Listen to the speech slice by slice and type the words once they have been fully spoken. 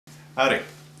Howdy. I'd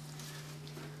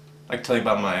like to tell you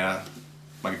about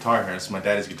my guitar here. It's my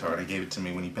daddy's guitar, and he gave it to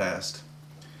me when he passed.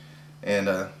 And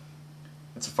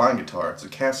it's a fine guitar. It's a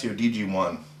Casio DG1.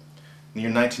 In the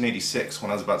year 1986,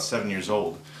 when I was about 7 years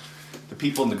old, the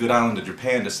people in the good island of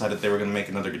Japan decided they were going to make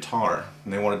another guitar,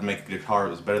 and they wanted to make a guitar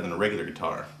that was better than a regular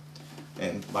guitar.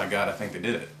 And by God, I think they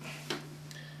did it.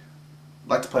 I'd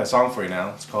like to play a song for you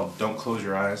now. It's called Don't Close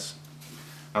Your Eyes.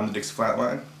 I'm the Dixie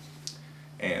Flatline,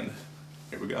 and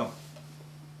here we go.